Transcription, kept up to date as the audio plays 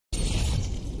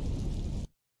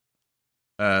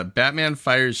Batman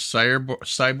Fires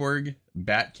Cyborg,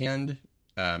 Batcanned.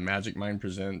 Magic Mind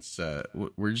presents.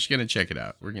 We're just gonna check it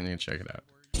out. We're gonna check it out.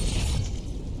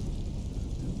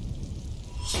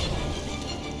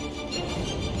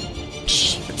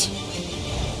 Shit.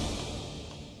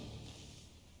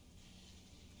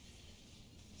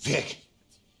 Vic.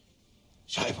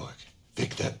 Cyborg.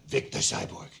 Vic the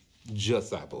Cyborg.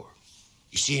 Just Cyborg.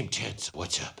 You seem tense.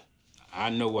 What's up? I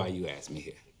know why you asked me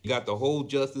here. You got the whole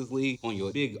Justice League on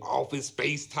your big office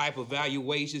space type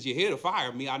evaluations. You're here to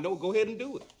fire me. I know. Go ahead and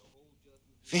do it.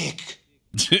 Vic.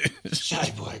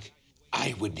 Cyborg.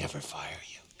 I would never fire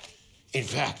you. In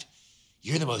fact,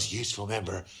 you're the most useful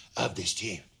member of this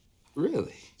team.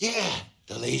 Really? Yeah.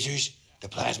 The lasers, the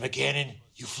plasma cannon.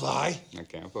 You fly. I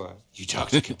can't fly. You talk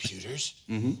to computers.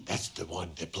 Mm-hmm. That's the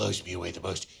one that blows me away the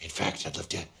most. In fact, I'd love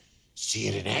to see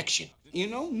it in action. You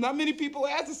know, not many people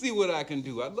ask to see what I can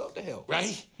do. I'd love to help.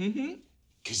 Right? Mm-hmm.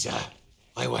 Because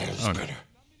my wireless printer.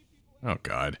 Oh,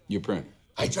 God. Your printer.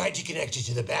 I tried to connect it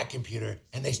to the back computer,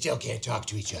 and they still can't talk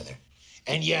to each other.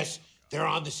 And yes, they're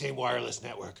on the same wireless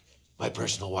network. My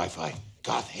personal Wi-Fi.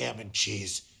 Goth ham and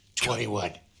cheese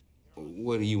 21.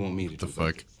 What do you want me to do? The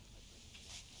fuck?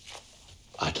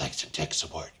 I'd like some tech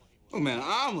support. Oh, man,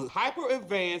 I'm a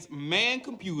hyper-advanced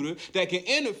man-computer that can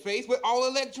interface with all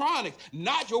electronics,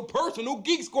 not your personal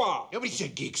geek squad. Nobody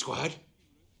said geek squad.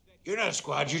 You're not a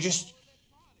squad, you're just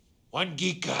one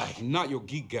geek guy. I'm not your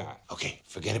geek guy. Okay,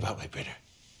 forget about my printer.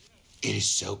 It is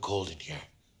so cold in here.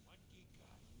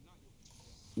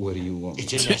 What do you want?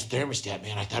 It's a Nest thermostat,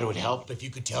 man. I thought it would help if you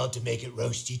could tell it to make it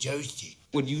roasty toasty.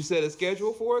 Would you set a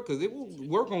schedule for it? Because it will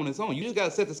work on its own. You just got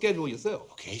to set the schedule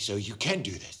yourself. Okay, so you can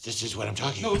do this. This is what I'm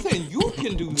talking No, about. I'm saying you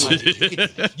can do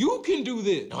this. You can do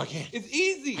this. No, I can't. It's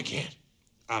easy. I can't.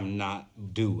 I'm not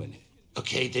doing it.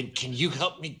 Okay, then can you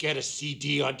help me get a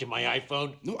CD onto my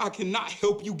iPhone? No, I cannot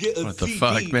help you get a What the CD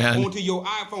fuck, man? onto your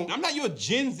iPhone. I'm not your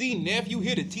Gen Z nephew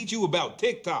here to teach you about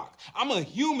TikTok. I'm a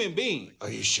human being.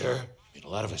 Are you sure? I mean, a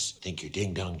lot of us think your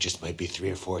ding-dong just might be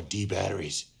 3 or 4 D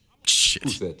batteries. Shit. Who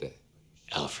said that?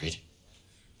 Alfred.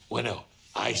 Well, no,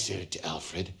 I said it to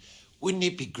Alfred. Wouldn't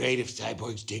it be great if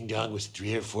Cyborg's ding-dong was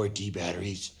 3 or 4 D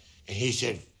batteries? And he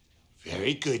said,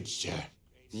 very good, sir.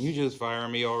 You just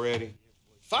firing me already?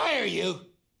 Fire you?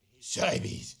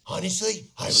 Cybies. Honestly,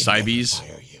 I would Cybies?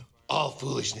 never fire you. All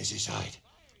foolishness aside,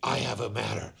 I have a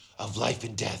matter of life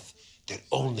and death that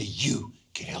only you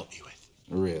can help me with.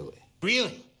 Really?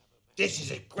 Really? This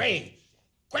is a grave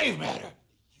matter.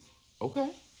 Okay.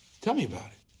 Tell me about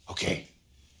it. Okay.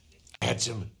 I had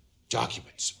some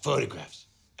documents, photographs,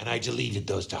 and I deleted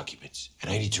those documents,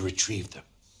 and I need to retrieve them.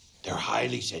 They're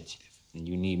highly sensitive. And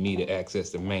you need me to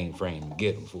access the mainframe and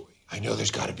get them for you. I know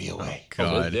there's got to be a way. Oh,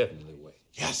 God. there's definitely a way.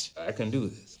 Yes. I can do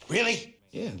this. Really?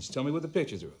 Yeah, just tell me what the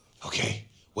pictures are of. Okay.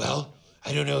 Well,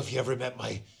 I don't know if you ever met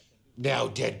my now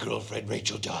dead girlfriend,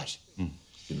 Rachel Dawes.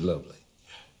 She's lovely.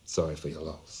 Sorry for your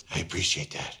loss. I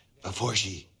appreciate that. Before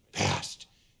she passed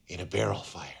in a barrel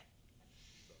fire,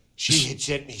 she had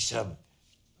sent me some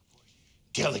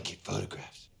delicate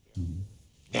photographs.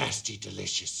 Nasty,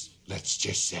 delicious, let's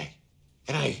just say.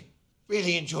 And I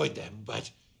really enjoyed them,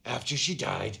 but after she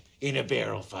died in a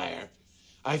barrel fire,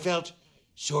 I felt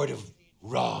sort of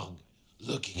wrong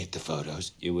looking at the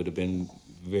photos. It would have been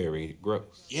very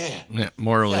gross. Yeah.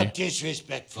 Morally. Felt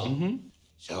disrespectful.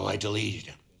 So I deleted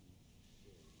them.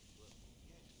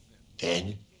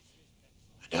 Then,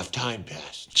 enough time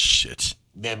passed. Shit.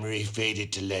 Memory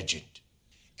faded to legend.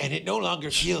 And it no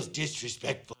longer feels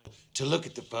disrespectful to look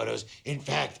at the photos. In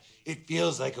fact, it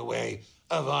feels like a way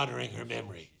of honoring her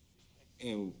memory.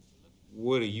 And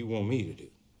what do you want me to do?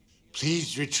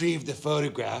 Please retrieve the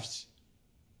photographs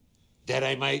that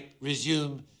I might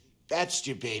resume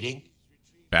batched-debating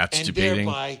Bats and debating.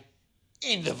 thereby,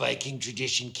 in the Viking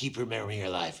tradition, keep her memory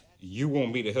alive. You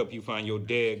want me to help you find your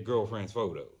dead girlfriend's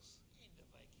photos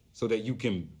so that you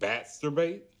can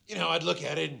baterbate? You know, I'd look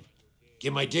at it and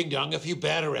give my ding-dong a few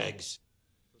batter eggs.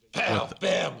 Pow,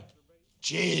 bam,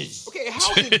 jizz. Okay,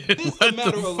 how is this What a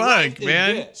matter the of fuck, life and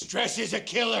man? death? Stress is a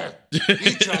killer.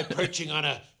 You try perching on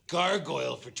a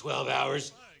gargoyle for 12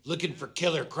 hours, looking for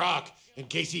Killer Croc in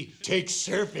case he takes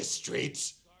surface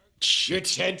streets. You're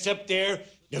tense up there,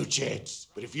 no chance.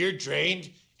 But if you're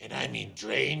drained, and I mean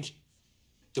drained,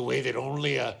 the way that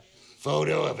only a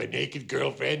photo of a naked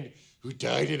girlfriend who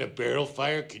died in a barrel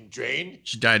fire can drain.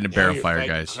 She died in a Now barrel you're fire,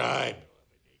 fighting guys. Crime.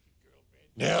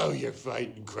 Now you're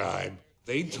fighting crime.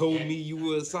 They told me you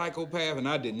were a psychopath, and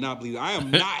I did not believe it. I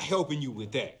am not helping you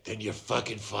with that. Then you're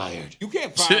fucking fired. You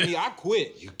can't fire me. I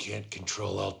quit. You can't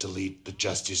Control-Alt-Delete the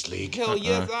Justice League. Hell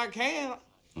yes, I can.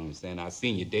 I understand. I've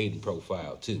seen your dating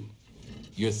profile, too.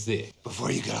 You're sick.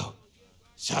 Before you go,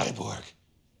 Cyborg,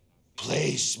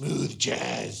 play smooth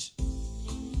jazz.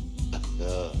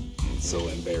 I'm so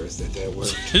embarrassed that that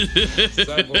worked.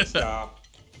 Cyborg, stop.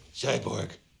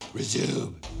 Cyborg,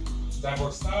 resume.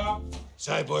 Cyborg, stop.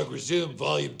 Cyborg, resume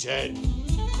volume 10.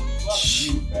 Fuck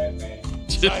you, Batman.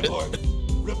 Cyborg,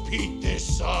 repeat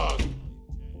this song.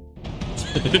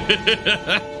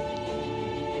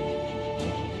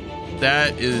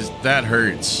 That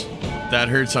hurts. That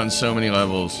hurts on so many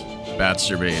levels.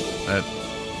 Batsterbate.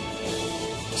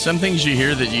 Some things you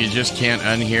hear that you just can't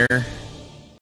unhear.